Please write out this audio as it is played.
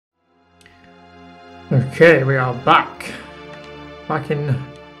Okay, we are back in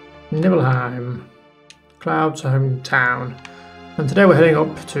Nibelheim, Cloud's hometown, and today we're heading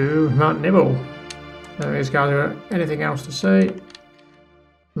up to Mount Nibel. These guys got anything else to say?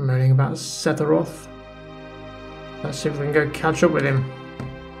 Moaning about Setharoth. Let's see if we can go catch up with him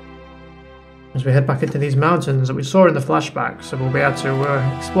as we head back into these mountains that we saw in the flashback, so we'll be able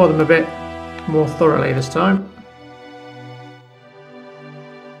to explore them a bit more thoroughly this time.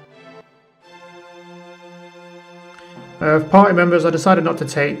 Party members, I decided not to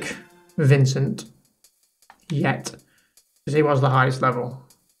take Vincent yet, because he was the highest level,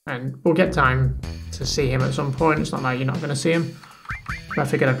 and we'll get time to see him at some point. It's not like you're not going to see him, but I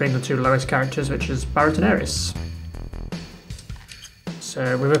figured I'd bring the two lowest characters, which is Barrett and Eris.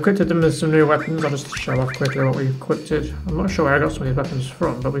 So we've equipped them with some new weapons. I'll just show off quickly what we've equipped. I'm not sure where I got some of these weapons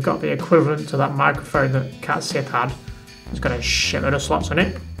from, but we've got the equivalent to that microphone that Cat Sith had. It's got a shitload of slots in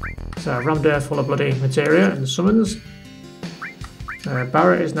it. So rammed her full of bloody materia and summons.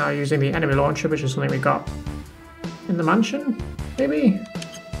 Barrett is now using the enemy launcher, which is something we got in the mansion, maybe?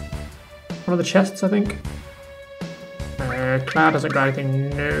 One of the chests, I think. Cloud hasn't got anything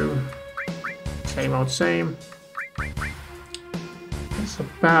new. Same old same. That's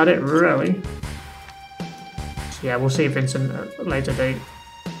about it, really. So yeah, we'll see Vincent at a later date.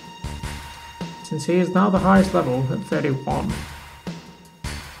 Since he is now the highest level at 31.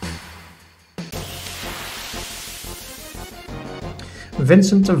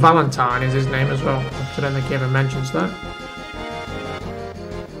 Vincent Valentine is his name as well. I don't think he ever mentions that.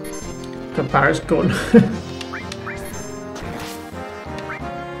 Got Barrett's gun.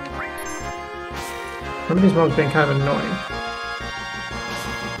 One of these mobs being kind of annoying.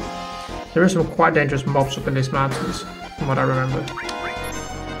 There are some quite dangerous mobs up in these mountains, from what I remember.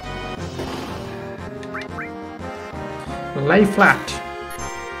 Lay flat.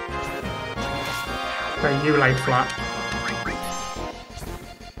 Okay, you lay flat.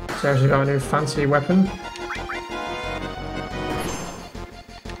 So she's got a new fancy weapon.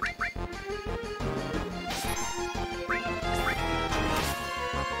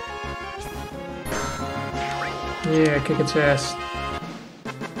 Yeah, kick its ass.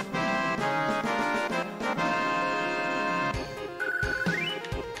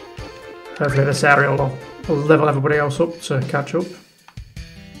 Hopefully this area will level everybody else up to catch up.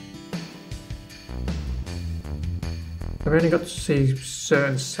 I've only got to see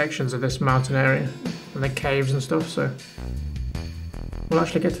certain sections of this mountain area and the caves and stuff, so we'll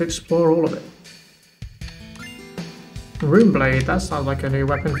actually get to explore all of it. Rune Blade, that sounds like a new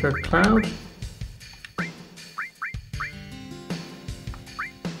weapon for Cloud.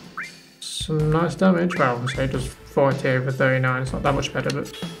 Some nice damage. Well, say it does 40 over 39, it's not that much better,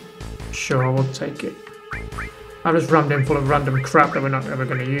 but sure, we'll take it. I've just rammed in full of random crap that we're not ever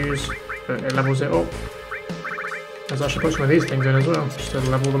going to use, but it levels it up. I should put some of these things in as well, just to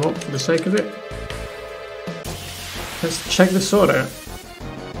level them up for the sake of it. Let's check the sword out.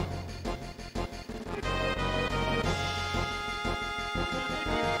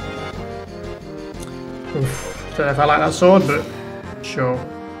 Oof, don't know if I like that sword, but sure.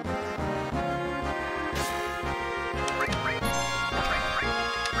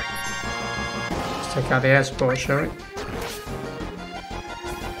 Let's take out the air support, shall we?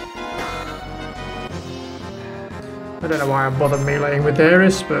 I don't know why I bother meleeing with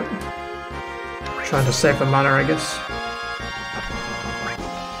Eris, but trying to save the mana, I guess.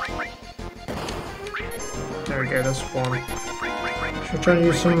 There we go, that's one. Should we try and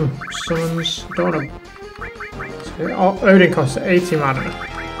use some summons? Don't want to... Odin costs 80 mana,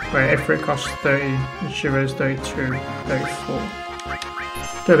 where Ifrit costs 30, and Shiva is 32, 34.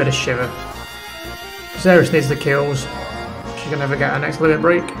 Do a bit of Shiva. Because Eris needs the kills. She can never get her next limit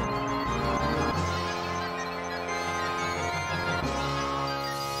break.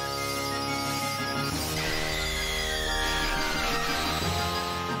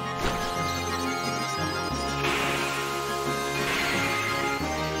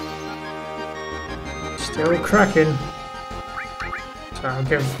 Still cracking. So I'll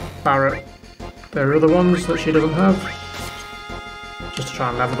give Barrett the other ones that she doesn't have. Just to try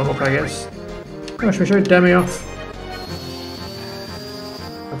and level them up, I guess. Oh, should we show Demi off?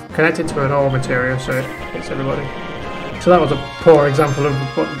 I've connected to an ore material so it hits everybody. So that was a poor example of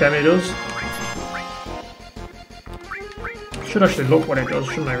what Demi does. Should actually look what it does,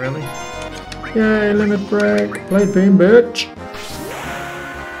 shouldn't I really? Yay, limit break! Blade beam, bitch!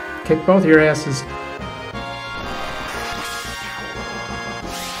 Kick both your asses.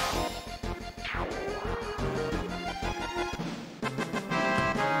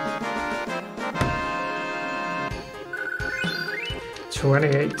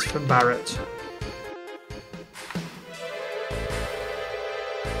 $28 for Barrett.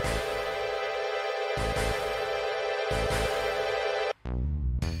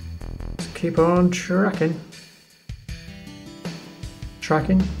 keep on trekking.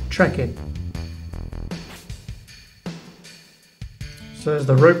 Trekking. So there's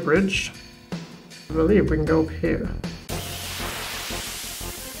the rope bridge. I believe we can go up here.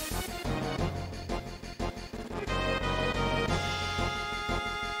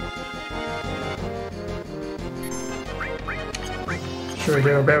 Should we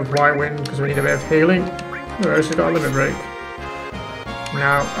do a bit of white wind because we need a bit of healing? We've also got a limit break.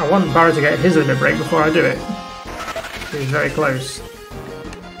 Now, I want Barry to get his limit break before I do it. He's very close.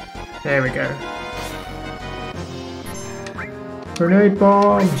 There we go. Grenade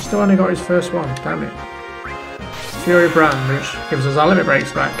bomb! Still only got his first one, damn it. Fury Brand, which gives us our limit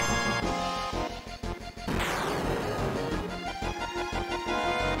breaks back.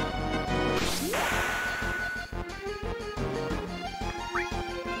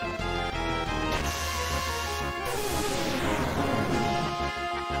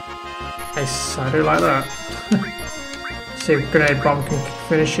 Nice, I do like that. See if Grenade Bomb can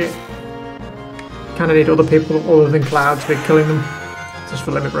finish it. Kinda need other people other than Cloud to be killing them, just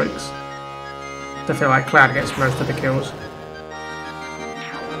for limit breaks. I feel like Cloud gets most of the kills.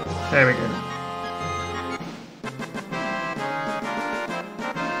 There we go.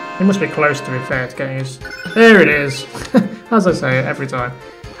 He must be close to be fair to getting his... There it is! As I say every time.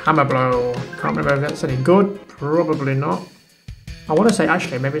 Hammer Blow. Can't remember if that's any good. Probably not. I want to say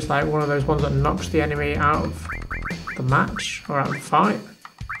actually maybe it's like one of those ones that knocks the enemy out of the match or out of the fight.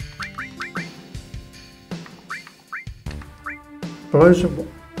 Blows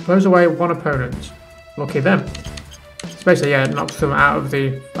away one opponent. Lucky them. It's basically, yeah, it knocks them out of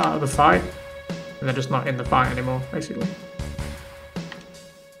the fight, and they're just not in the fight anymore, basically.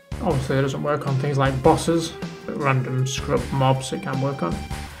 Obviously, it doesn't work on things like bosses, but random scrub mobs it can work on.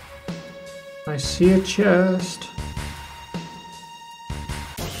 I see a chest.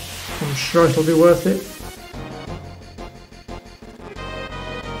 I'm sure it'll be worth it.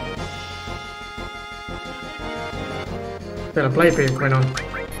 Bit of blade beam going on.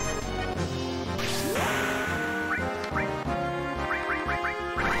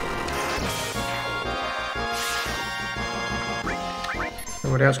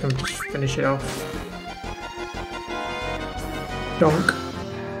 Somebody else can just finish it off. Donk.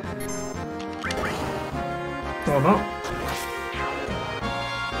 Or not.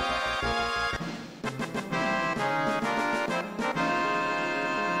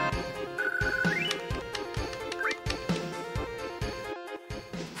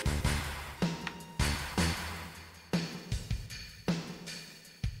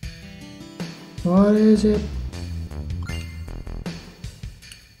 What is it?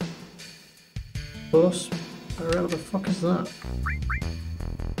 Plus, where the fuck is that?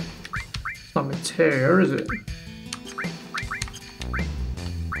 It's not materia, is it?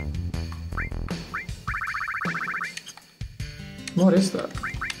 What is that?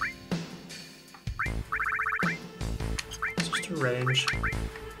 It's just a range.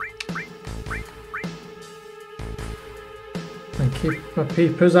 And keep my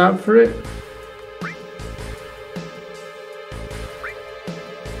peepers out for it.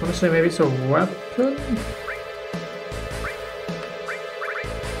 I want to say maybe it's a weapon?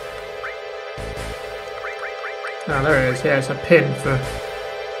 Ah, there it is. Yeah, it's a pin for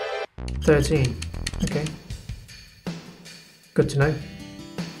 13. Okay. Good to know.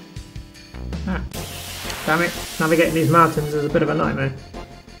 Ah. Damn it. Navigating these mountains is a bit of a nightmare.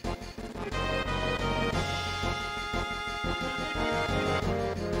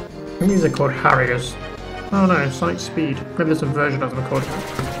 I think these are called Harriers. Oh no, Sonic Speed. Maybe there's a version of them called...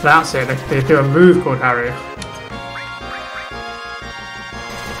 That's it, they do a move called Harrier.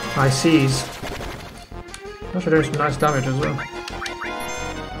 I seize. Actually doing some nice damage as well.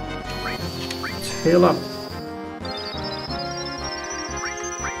 Let's heal up.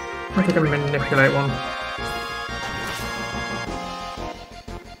 I think I can manipulate one.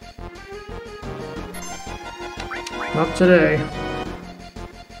 Not today.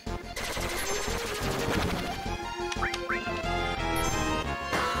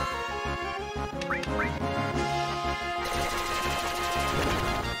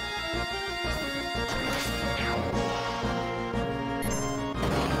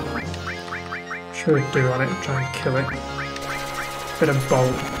 Should do on it, try and kill it. Bit of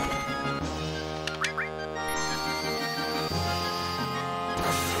bolt.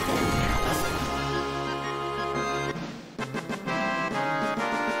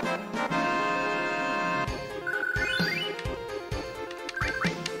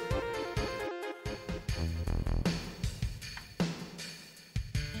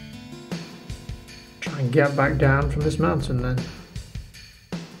 Try and get back down from this mountain then.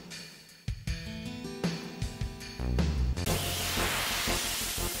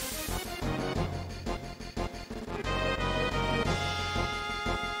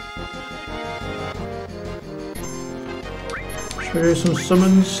 Should we do some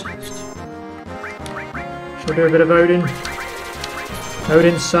summons? Should we do a bit of Odin?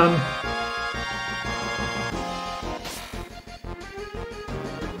 Odin's son.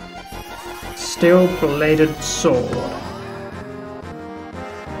 Steel-bladed sword.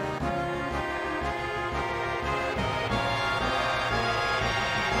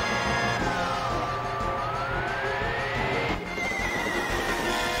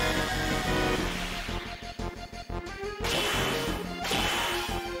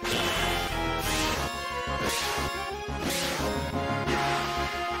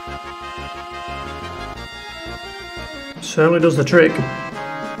 Certainly does the trick.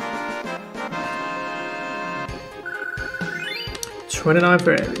 29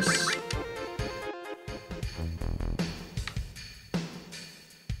 for Ares.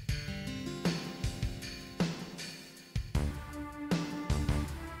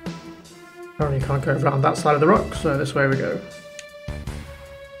 Apparently you can't go around that side of the rock, so this way we go.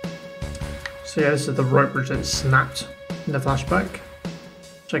 So yeah, this is the rope bridge that snapped in the flashback,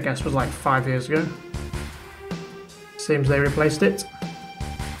 which I guess was like 5 years ago. Seems they replaced it.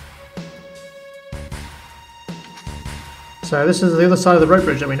 So this is the other side of the rope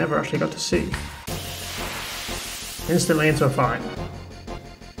bridge that we never actually got to see. Instantly into a fight.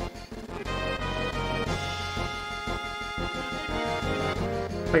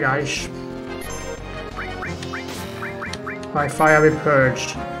 Hey guys. By fire be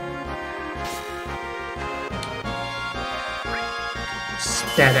purged.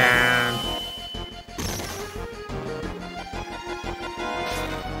 Stay down.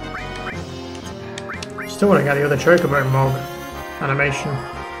 Still want to get the other Chocobo Mog animation.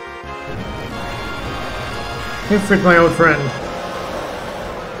 Ifrit, my old friend.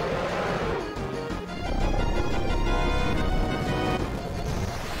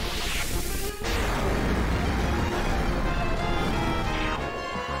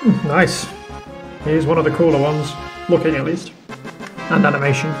 Nice. He's one of the cooler ones, looking at least, and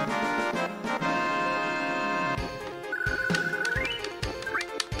animation.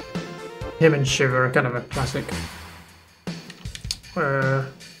 Him and Shiver are kind of a classic.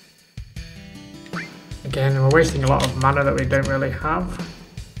 Again, we're wasting a lot of mana that we don't really have.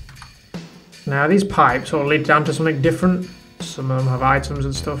 Now these pipes all lead down to something different. Some of them have items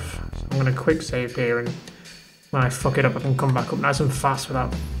and stuff. So I'm going to quick save here, and when I fuck it up I can come back up nice and fast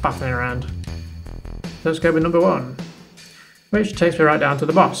without faffing around. Let's go with number 1. Which takes me right down to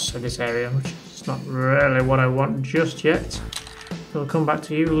the boss of this area, which is not really what I want just yet. We'll come back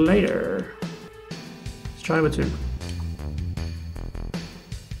to you later. Let's try number 2.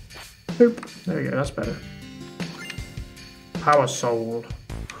 Boop. There we go, that's better. Power Soul.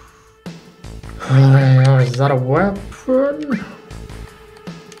 Oh, is that a weapon?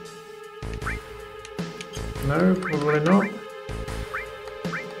 No, probably not.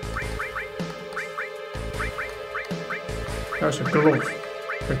 That's a glove.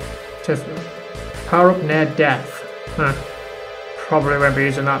 Power up near death. Huh. Probably won't be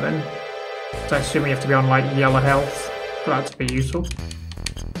using that then. So I assume you have to be on like yellow health for that to be useful.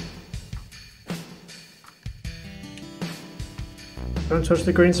 Don't touch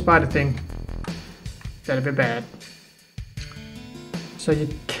the green spider thing. That'd be bad. So you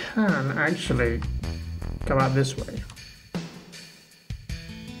can actually go out this way.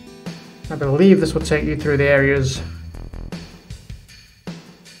 I believe this will take you through the areas.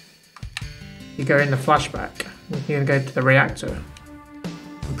 You go in the flashback. You can go to the reactor.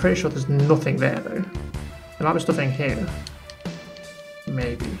 I'm pretty sure there's nothing there though. There might be stuff in here.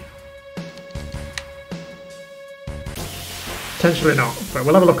 Maybe. Potentially not, but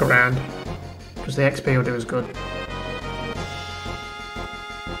we'll have a look around. Because the XP will do us good.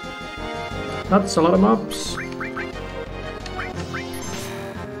 That's a lot of mobs.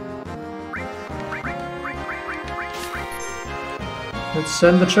 Let's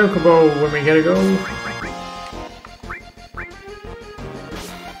send the Chocobo when we get a go.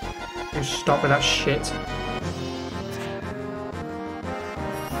 You stop with that shit.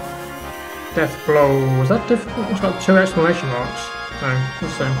 Death Blow. Was that different? It's got 2 exclamation marks. No,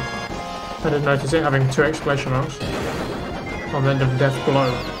 it's the same. I didn't notice it having 2 exclamation marks on the end of Death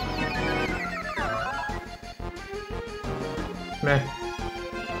Blow. Meh.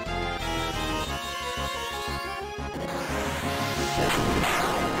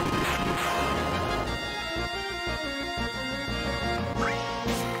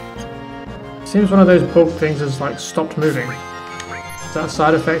 Seems one of those bug things has like stopped moving. Is that a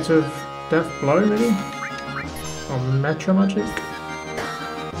side effect of Death Blow maybe? Or Metro Magic?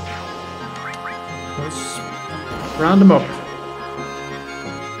 Let's round them up.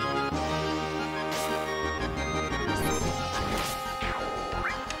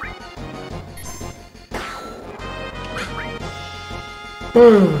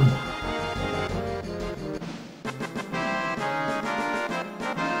 Boom!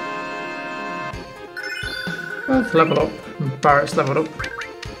 Let's level up. Barrett's leveled up.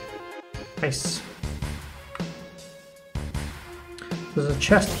 Nice. There's a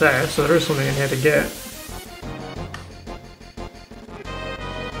chest there, so there is something in here to get.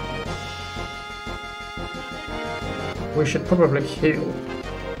 We should probably heal.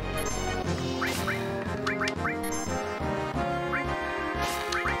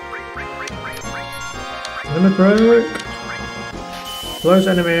 Limit break. Blows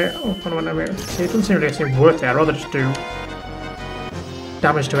enemy. Oh, one of my enemy. See, it doesn't seem really seem worth it. I'd rather just do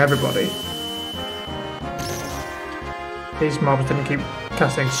damage to everybody. These mobs didn't keep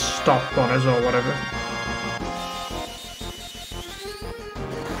casting stop on us or whatever.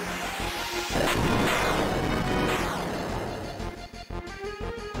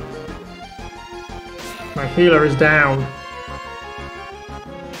 My healer is down.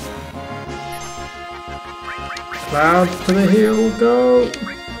 Cloud to the heal, go!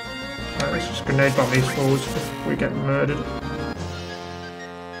 Right, let's just grenade bomb these fools if we get murdered.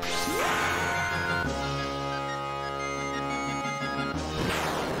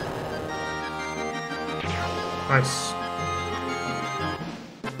 Nice.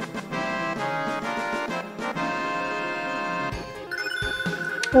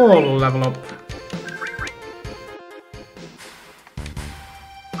 All level up.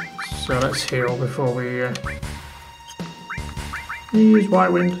 So let's heal before we use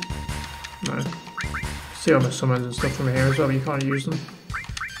White Wind. No. See all the summons and stuff from here as well, but you can't use them.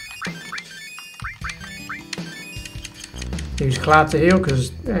 Use Cloud to heal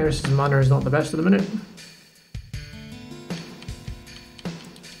because Eris's mana is not the best at the minute.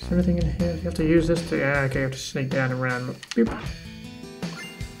 Is there anything in here? You have to use this to. Yeah, okay, you have to sneak down and around. Boop.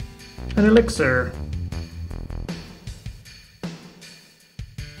 An elixir.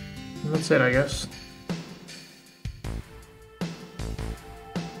 And that's it, I guess.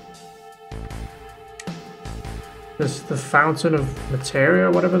 This is the fountain of materia,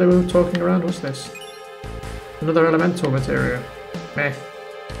 or whatever they were talking around. What's this? Another elemental materia. Meh.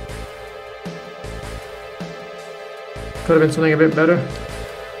 Could have been something a bit better.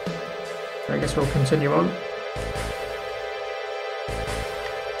 I guess we'll continue on.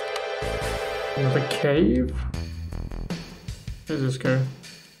 Another cave. Where does this go?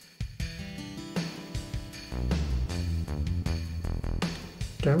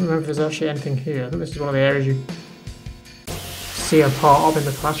 Don't remember if there's actually anything here. I think this is one of the areas you see a part of in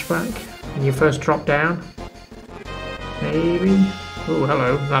the flashback when you first drop down. Maybe. Oh,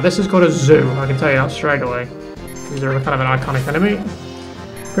 hello. Now this is called a zoo. I can tell you that straight away. These are kind of an iconic enemy.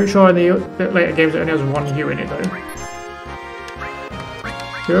 Pretty sure in the bit later games it only has one U in it though.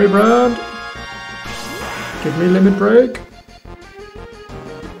 Fury Brand! Give me limit break!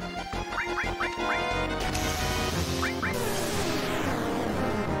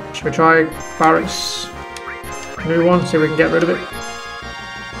 Should we try Barrett's new one, see if we can get rid of it?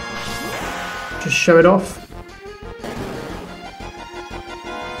 Just show it off.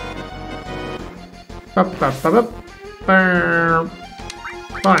 Up, up, up, up.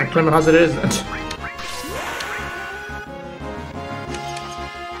 Fine, Clement has it is then.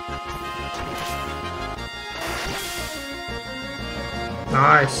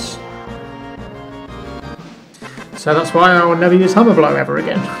 Nice. So that's why I will never use Hammer Blow ever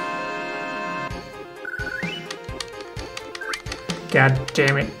again. God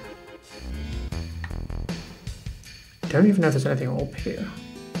damn it. Don't even know if there's anything up here.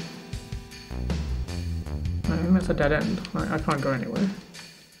 I think that's a dead end. I can't go anywhere. I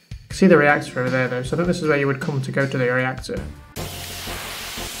can see the reactor over there though, so I think this is where you would come to go to the reactor.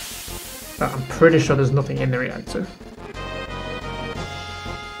 But I'm pretty sure there's nothing in the reactor.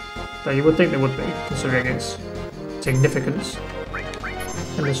 Though you would think there would be, considering its significance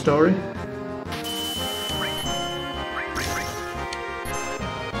in the story.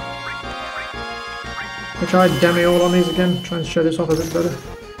 I'll try Demi all on these again, try and show this off a bit better.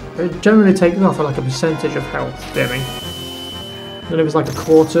 It generally takes off at like a percentage of health, Demi. Then it was like a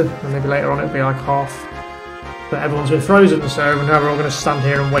quarter, and maybe later on it'd be like half. But everyone's been frozen, so now we're all going to stand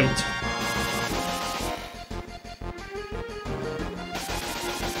here and wait.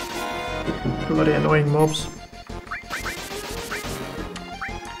 Bloody annoying mobs.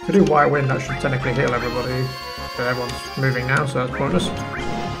 If we do White Wind, that should technically heal everybody. But everyone's moving now, so that's pointless.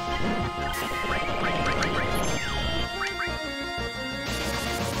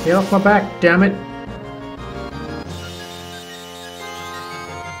 Get off my back, damn it!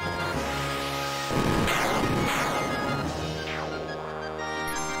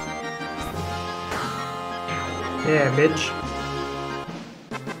 Yeah, bitch.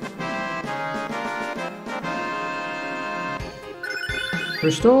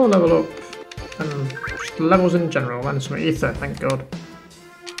 Restore, level up, and just levels in general, and some ether, thank god.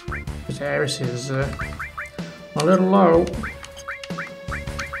 Because Ares is a little low.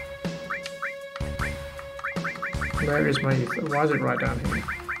 Where is my ether? Why is it right down here?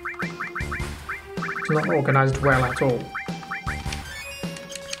 It's not organised well at all.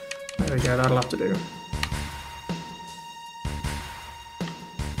 There we go, that'll have to do.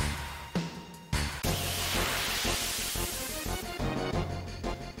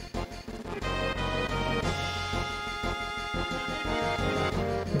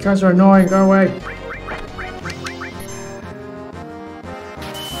 You guys are annoying, go away!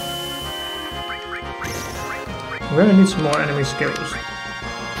 We're going to need some more enemy skills.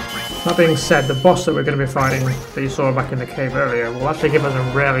 That being said, the boss that we're going to be fighting, that you saw back in the cave earlier, will actually give us a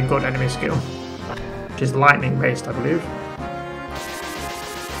really good enemy skill. Which is lightning based, I believe.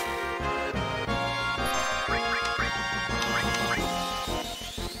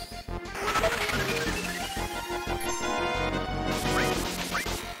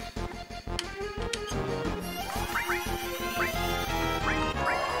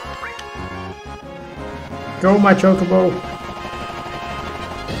 Go, my chocobo!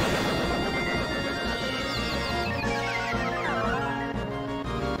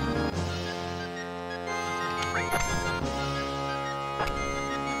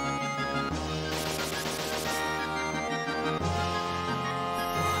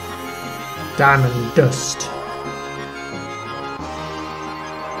 Diamond dust.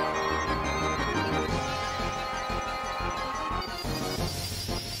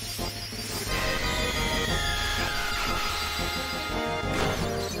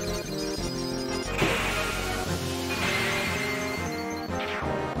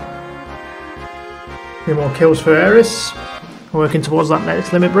 Few more kills for Ares. Working towards that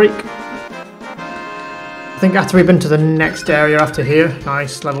next limit break. I think after we've been to the next area after here,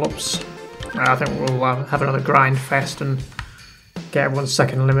 nice level ups. I think we'll have another grind fest and get everyone's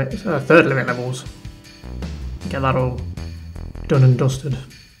third limit levels. Get that all done and dusted.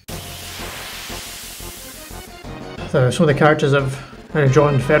 So some of the characters I've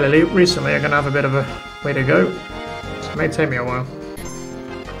joined fairly recently are going to have a bit of a way to go. So it may take me a while.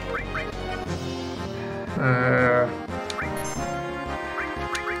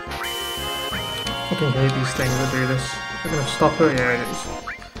 Fucking hate these things that do this. They're going to stop it? Yeah, it is.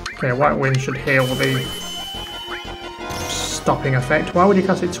 Okay, White Wind should heal the stopping effect. Why would you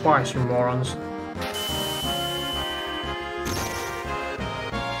cast it twice, you morons?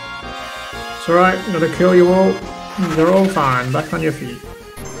 It's alright, I'm gonna kill you all. They're all fine, back on your feet.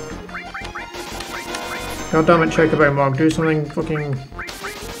 God damn it, Chocobo Mog, do something fucking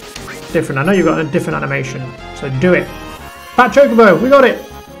different. I know you've got a different animation, so do it. Fat Chocobo, we got it!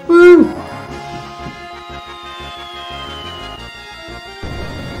 Woo!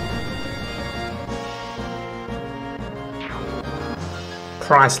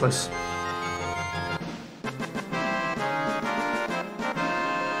 Priceless.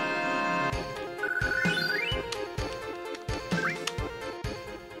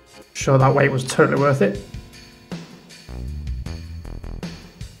 Sure, that wait was totally worth it.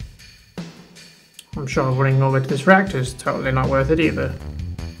 I'm sure running over to this reactor is totally not worth it either.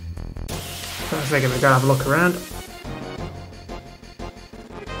 So I figure we're gonna have a look around.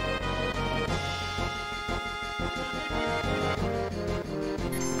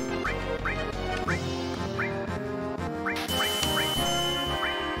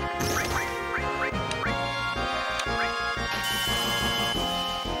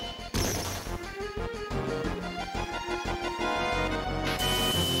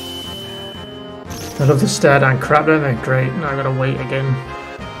 I love the stare down crap, don't they? Great, now I've got to wait again.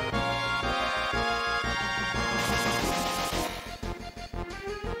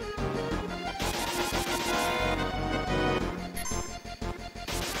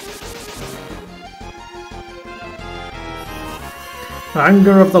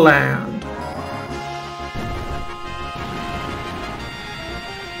 Anger of the land.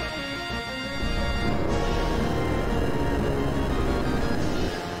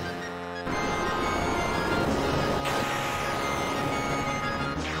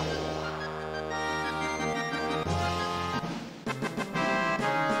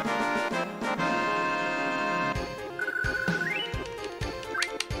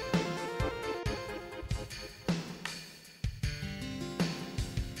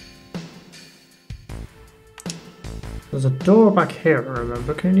 There's a door back here, I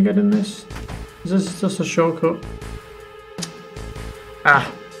remember. Can you get in this? Is this just a shortcut? Ah.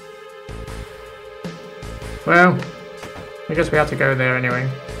 Well, I guess we have to go there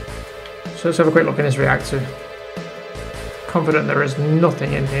anyway. So let's have a quick look in this reactor. confident there is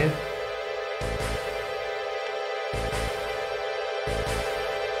nothing in here.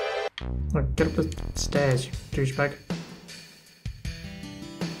 Oh, get up the stairs, you douchebag.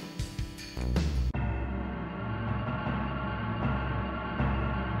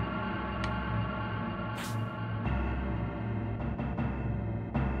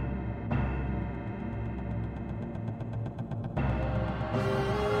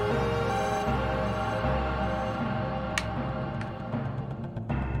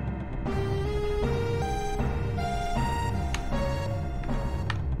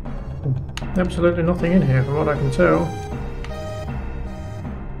 Absolutely nothing in here from what I can tell.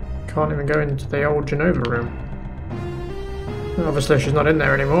 Can't even go into the old Genova room. Obviously she's not in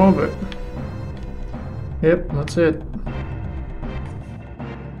there anymore, but... Yep, that's it.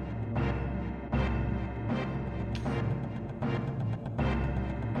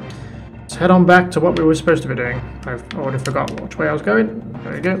 Let's head on back to what we were supposed to be doing. I've already forgotten which way I was going.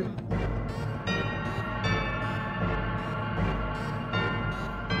 There we go.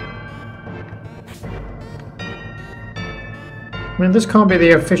 I mean, this can't be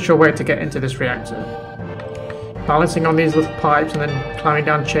the official way to get into this reactor. Balancing on these little pipes and then climbing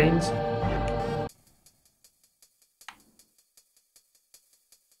down chains.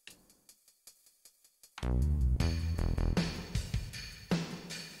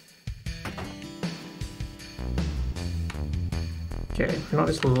 Okay, we got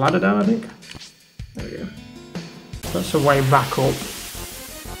this ladder down, I think. There we go. That's a way back up.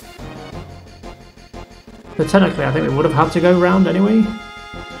 But technically, I think we would have had to go round anyway.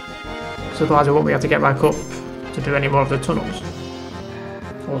 Because otherwise we won't be able to get back up to do any more of the tunnels.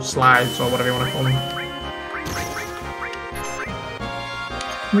 Or slides, or whatever you want to call them.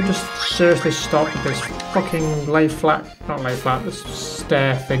 Can we just seriously stop with this fucking lay flat, not lay flat, this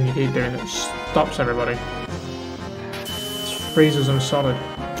stair thing you keep doing that stops everybody. It freezes them solid.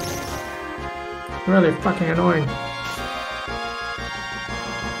 Really fucking annoying.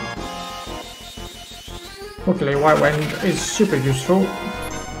 Luckily, White Wind is super useful.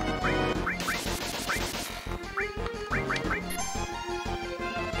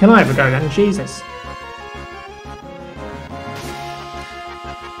 Can I ever go then? Jesus.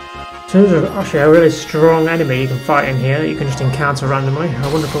 So there's actually a really strong enemy you can fight in here that you can just encounter randomly. I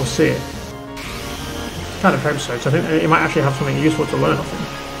wonder if we'll see it. Kind of hope so, so I think it might actually have something useful to learn off him.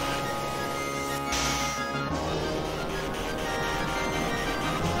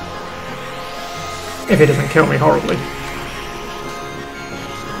 If he doesn't kill me horribly.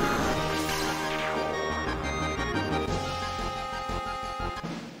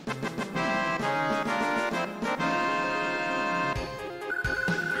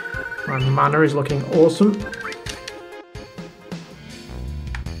 My mana is looking awesome.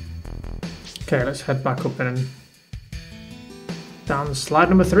 Okay, let's head back up and down slide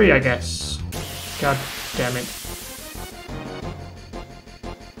number 3, I guess. God damn it.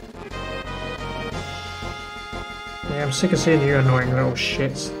 Yeah, I'm sick of seeing you annoying little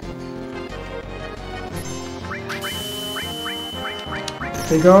shits.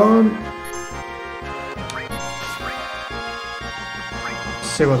 Be gone.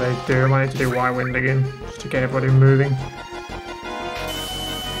 See what they do. I might need to do White Wind again, just to get everybody moving.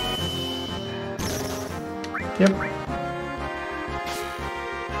 Yep.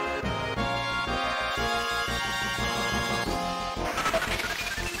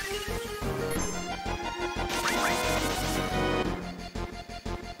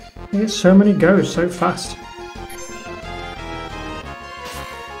 You get so many goes so fast.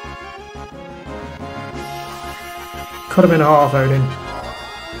 Cut him in half, Odin.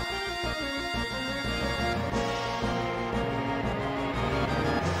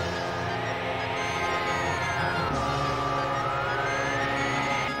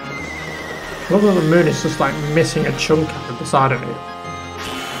 I love that the moon is just like missing a chunk at the side of it.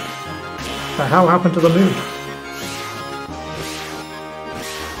 What the hell happened to the moon?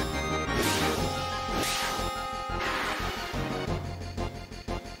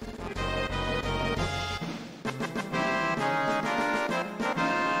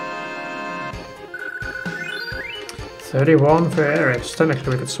 $31 for Ares.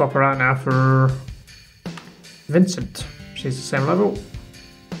 Technically we could swap her out now for Vincent. She's the same level.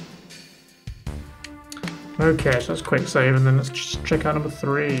 Okay, so let's quick save and then let's just check out number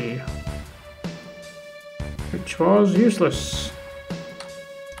 3. Which was useless.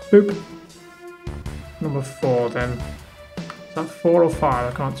 Boop. Number 4 then. Is that 4 or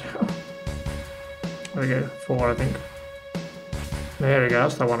 5? I can't tell. There we go, 4 I think. There we go,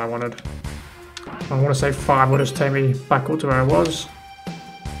 that's the one I wanted. I want to say 5 would just take me back up to where I was.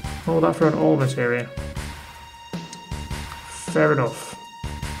 All that for an all materia. Fair enough.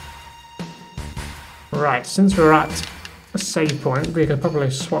 Right, since we're at a save point, we could probably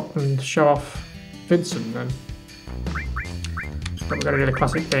swap and show off Vincent then. But we're going to do the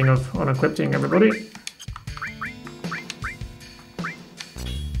classic thing of unequipping everybody.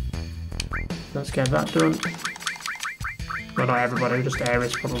 Let's get that done. Well, not everybody, just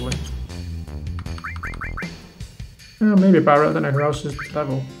Ares probably. Oh, maybe Barrett, I don't know who else is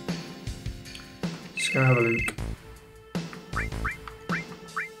level. Let's go have a look.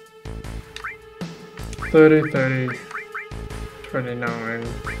 30, 30, 29,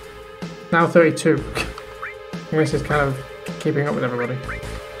 now 32. I guess it's kind of keeping up with everybody.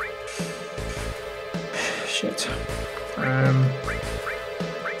 Shit.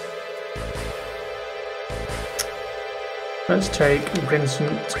 Let's take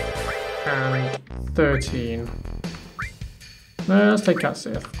Vincent and 13. No, let's take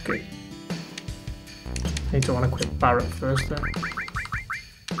Catsith. Okay. Need to want to quit Barrett first though.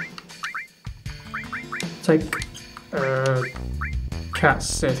 Take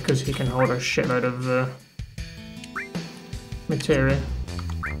Catsith because he can hold a shitload of materia.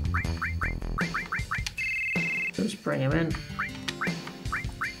 Let's bring him in.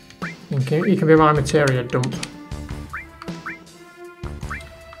 He can be my materia dump.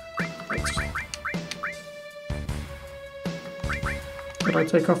 Did I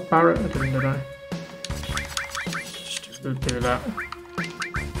take off Barrett? I didn't, did I? Just do that.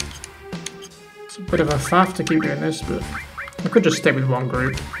 It's a bit of a faff to keep doing this, but I could just stay with one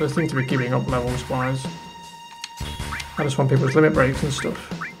group. They seem to be keeping up levels wise. I just want people's limit breaks and stuff.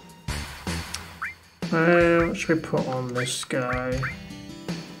 What should we put on this guy?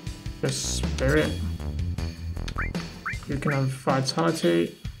 The spirit. You can have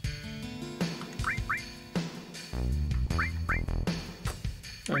vitality.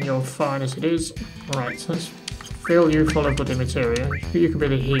 And you're fine as it is. Right, so let's fill you full of bloody materia. You can be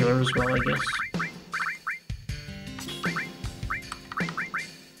the healer as well, I guess.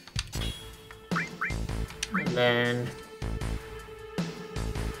 And then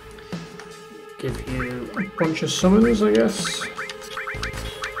give you a bunch of summons, I guess.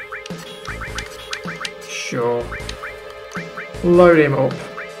 Sure. Load him up.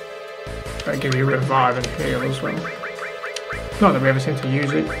 I'll give you revive and heal as well. Not that we ever seem to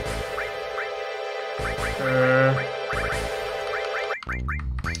use it.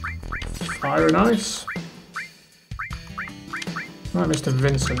 Fire and ice. Right, Mr.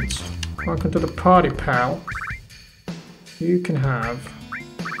 Vincent. Welcome to the party, pal. You can have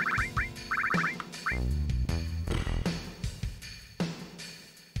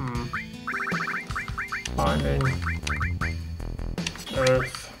finding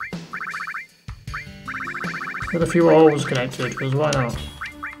earth. With a few ores connected, because why not?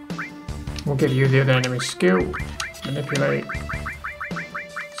 We'll give you the other enemy skill. Manipulate.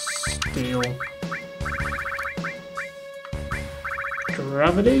 Steal.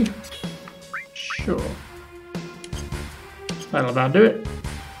 Gravity? Sure. That'll about do it.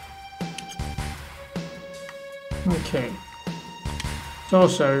 Okay. Let's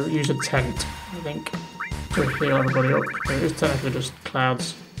also use a tent, I think, to heal everybody up. It is technically just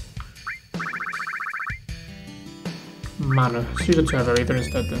clouds. Mana. Let's use a turbo ether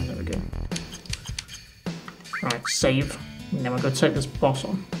instead then. There we go. Alright, save. And then we're going to take this boss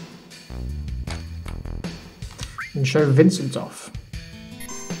on. And show Vincent off.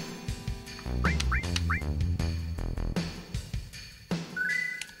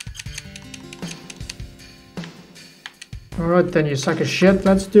 Alright then, you sack of shit.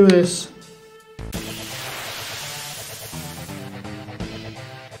 Let's do this.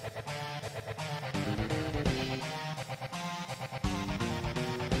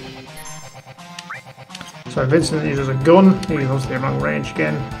 So Vincent uses a gun, he's obviously at long range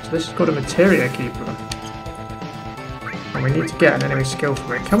again. So this is called a Materia Keeper. And we need to get an enemy skill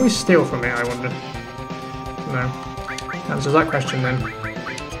from it. Can we steal from it, I wonder? No. Answers that question then.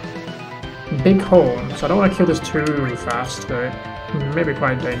 Big Horn. So I don't want to kill this too fast, though. It may be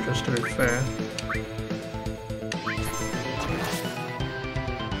quite dangerous to be fair.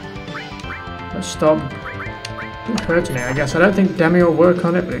 Let's stop hurting it, I guess. I don't think Demi will work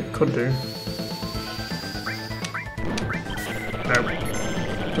on it, but it could do.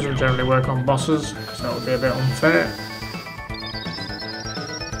 Doesn't generally work on bosses, so that would be a bit unfair.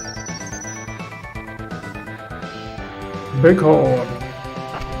 Big Horn.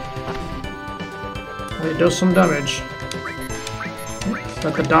 It does some damage.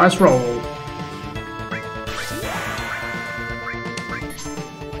 Let the dice roll.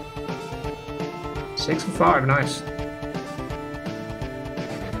 Six for 5, nice.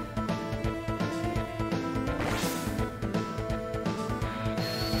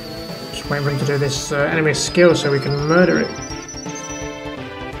 Waiting for him to do this enemy skill so we can murder it.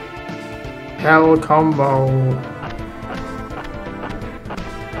 Held combo.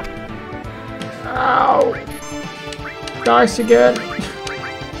 Ow! Dice again.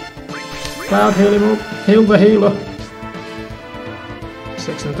 Cloud, heal him up. Heal the healer.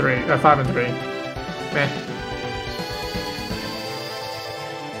 6 and 3. 5 and 3. Meh.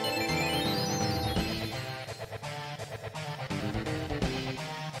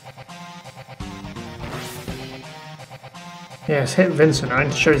 Yes, hit Vincent. I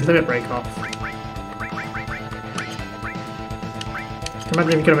need to show his limit break off.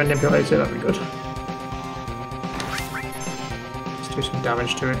 Imagine if you could have manipulated it, that'd be good. Let's do some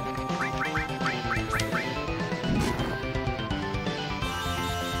damage to it.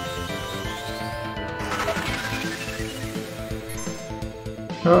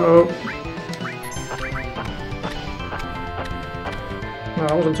 Uh-oh. Well,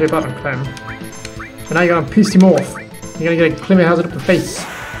 that wasn't too bad on Clem. So now you're going to piece him off. You're going to get a Clemmy Hazard up the face.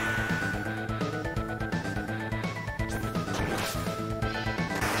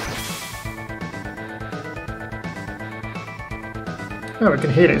 Oh, it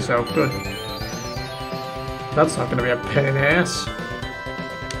can heal itself, good. That's not going to be a pain in the ass.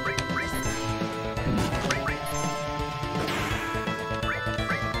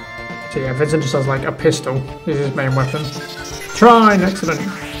 So yeah, Vincent just has like a pistol. This is his main weapon. Trine! Excellent!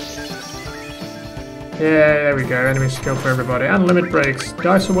 Yeah, there we go. Enemy skill for everybody. And limit breaks.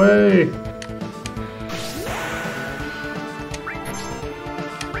 Dice away!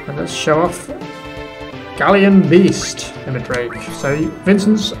 And let's show off Galleon Beast limit break. So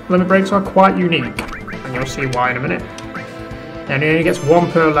Vincent's limit breaks are quite unique. And you'll see why in a minute. And he only gets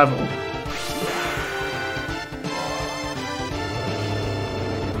 1 per level.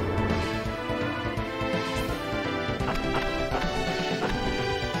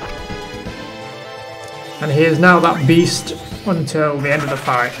 And he is now that beast until the end of the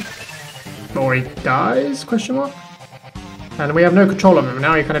fight. Or he dies, question mark? And we have no control of him.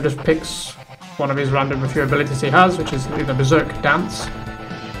 Now he kind of just picks one of his random few abilities he has, which is either Berserk Dance,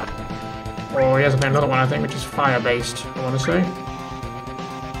 or he has another one I think, which is Fire based, I want to say.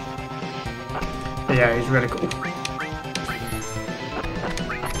 But yeah, he's really cool.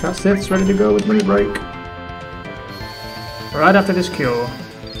 That's it, it's ready to go with Limit Break. Right after this cure.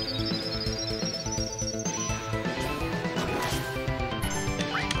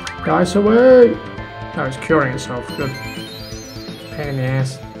 Dice away! Oh, it's curing itself, good. Pain in the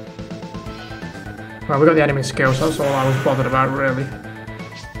ass. Well, we got the enemy skill, so that's all I was bothered about, really.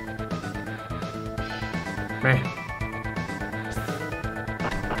 Meh.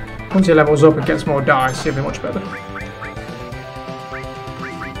 Once he levels up and gets more dice, he'll be much better.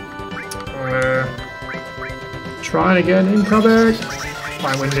 Trying again, incoming!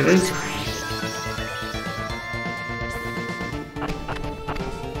 My wind it is.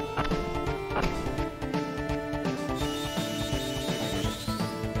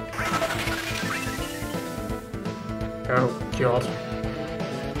 Oh, God.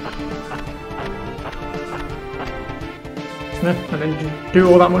 I didn't do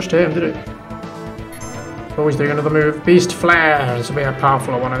all that much to him, did it? Always doing another move. Beast Flare! This will be a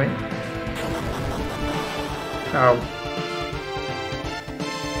powerful one, I think. Oh.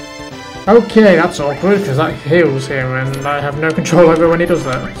 Okay, that's awkward, because that heals him, and I have no control over when he does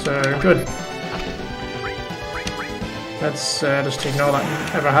that, so good. Let's just ignore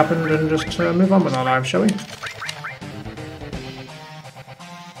that ever happened and just move on with our lives, shall we?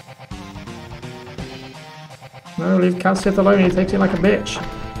 No, leave Catsith alone, he takes it like a bitch.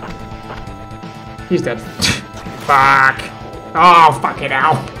 He's dead. Fuck! Oh, fuck it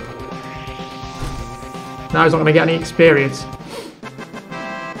now! Now he's not going to get any experience.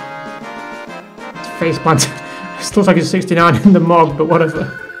 Face plant. It still looks like he's 69 in the mog, but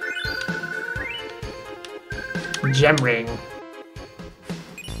whatever. Gem ring.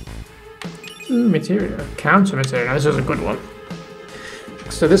 Material. Counter material. Now, this is a good one.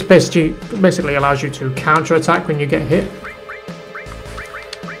 So this basically allows you to counter attack when you get hit.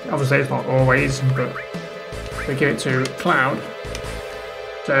 Obviously it's not always, but we give it to Cloud.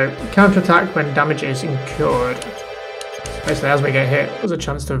 So counter attack when damage is incurred. Basically as we get hit, there's a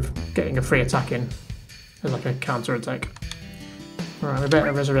chance of getting a free attack in. As like a counter attack. Alright, we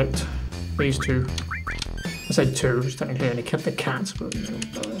better resurrect these two. I say two, which technically only kept the cat, but you know,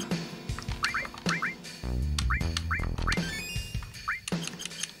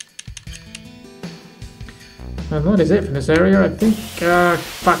 and that is it for this area, I think.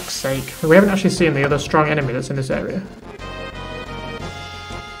 Fuck's sake. We haven't actually seen the other strong enemy that's in this area.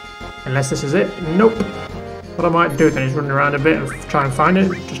 Unless this is it. Nope. What I might do then is run around a bit and try and find it,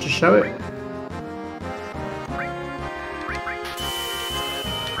 just to show it.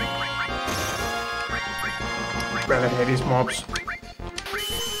 these mobs.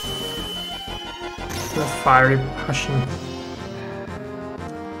 The fiery passion.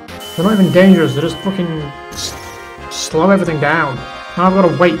 They're not even dangerous, they're just fucking slow everything down. Now I've got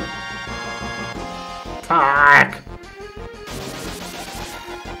to wait. Fuck!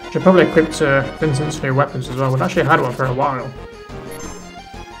 Should probably equip Vincent's new weapons as well. We've actually had one for a while.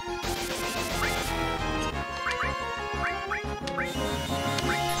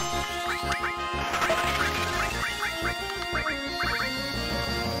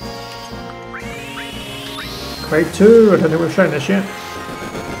 Wave 2, I don't think we've shown this yet.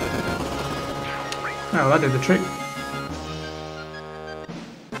 Oh, that did the trick.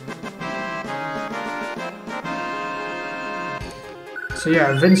 So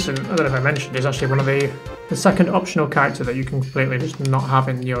yeah, Vincent, I don't know if I mentioned, is actually one of the second optional character that you can completely just not have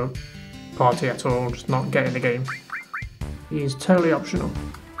in your party at all, just not get in the game. He's totally optional.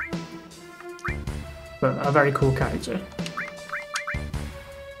 But a very cool character.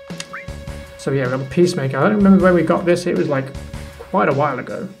 So yeah, we got the Peacemaker. I don't remember where we got this, it was like quite a while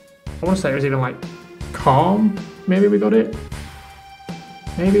ago. I want to say it was even like Calm, maybe we got it?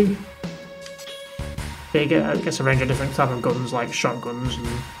 Maybe? Yeah, it gets a range of different type of guns like shotguns and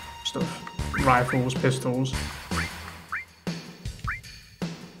stuff. Rifles, pistols.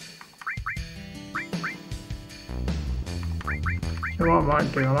 So what I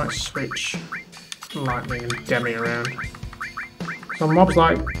might do, I might switch Lightning and Demi around. Some mobs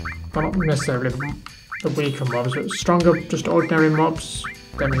like, well not necessarily the weaker mobs, but stronger, just ordinary mobs,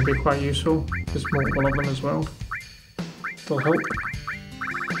 Demi would be quite useful. There's multiple of them as well. They'll help.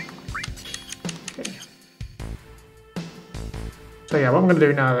 Okay. So yeah, what I'm going to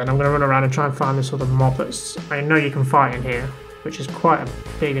do now then, I'm going to run around and try and find this other mob that's, I know you can fight in here, which is quite a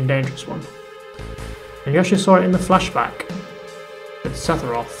big and dangerous one. And you actually saw it in the flashback with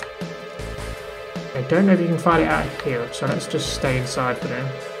Sephiroth. I don't know if you can find it out here, so let's just stay inside for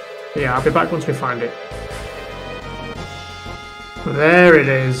now. But yeah, I'll be back once we find it. There it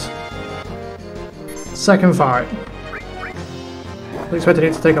is. Second fight. I expected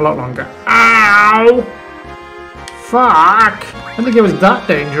it to take a lot longer. Ow! Fuck! I didn't think it was that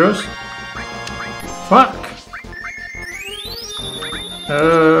dangerous. Fuck!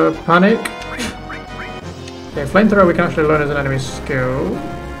 Panic. Okay, flamethrower we can actually learn as an enemy skill.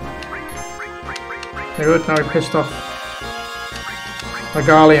 Very good, now we pissed off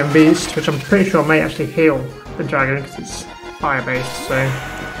Megalian Beast, which I'm pretty sure may actually heal the dragon because it's fire based, so.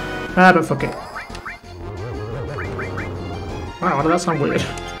 But fuck it. Wow, why did that sound weird?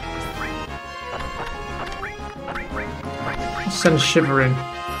 Send shivering.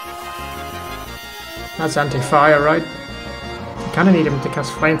 That's anti-fire, right? I kinda need him to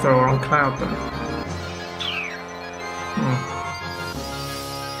cast flamethrower on Cloud though.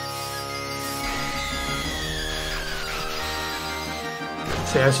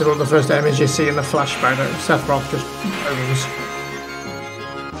 So yeah, this is one of the first enemies you see in the flashback that Sephiroth just owns.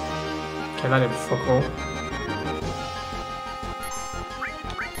 Okay, that did fuck all.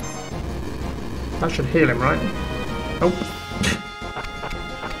 That should heal him, right? Oh.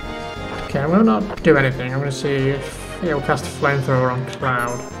 Okay, I'm gonna not do anything. I'm gonna see if he'll cast a flamethrower on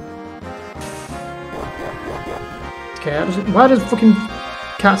Cloud. Okay, why does fucking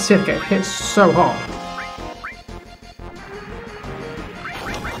Cat Sith get hit so hard?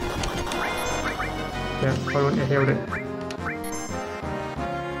 Yeah, why wouldn't you healed it?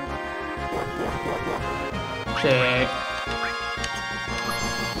 Shit.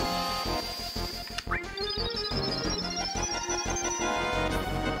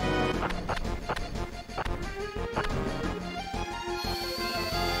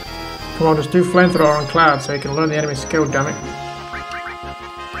 Come on, just do flamethrower on Cloud so you can learn the enemy skill, damn it.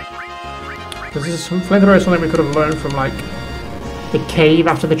 This is flamethrower is something we could have learned from like the cave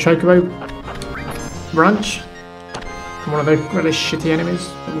after the Chocobo branch. From one of the really shitty enemies,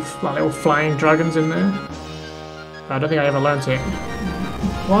 like little flying dragons in there. But I don't think I ever learnt it.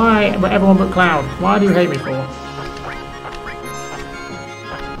 Why? Everyone but Cloud. Why do you hate me for?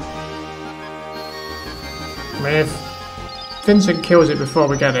 I mean, if Vincent kills it before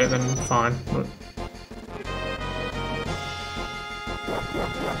we get it, then fine. But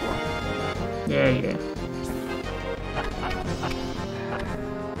yeah.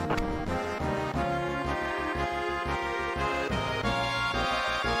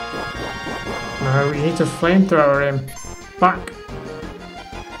 No, you need to flamethrower him. Back.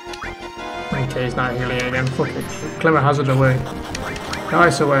 Okay, he's not healing again. Fuck it. Clever hazard away.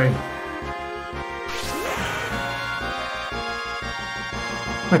 Nice away.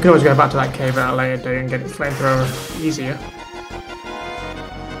 I could always go back to that cave at a later day and get it flamethrower easier.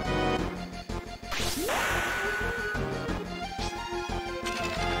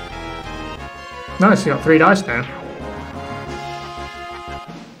 Nice, you got 3 dice now.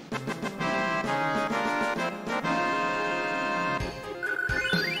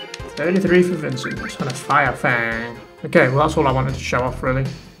 $33 for Vincent and a Fire Fang. Okay, well that's all I wanted to show off really.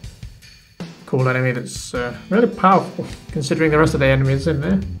 Cool enemy that's really powerful considering the rest of the enemies in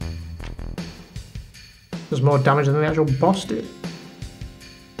there. Does more damage than the actual boss did.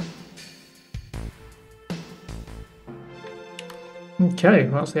 Okay,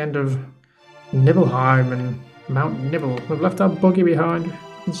 well that's the end of Nibelheim and Mount Nibel. We've left our buggy behind. You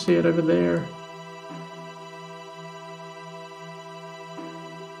can see it over there.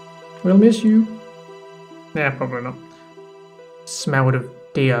 We'll miss you. Yeah, probably not. Smelled of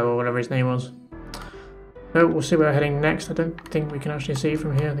Dio or whatever his name was. So we'll see where we're heading next. I don't think we can actually see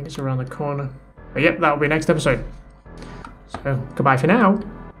from here. I think it's around the corner. But yep, that'll be next episode. So goodbye for now.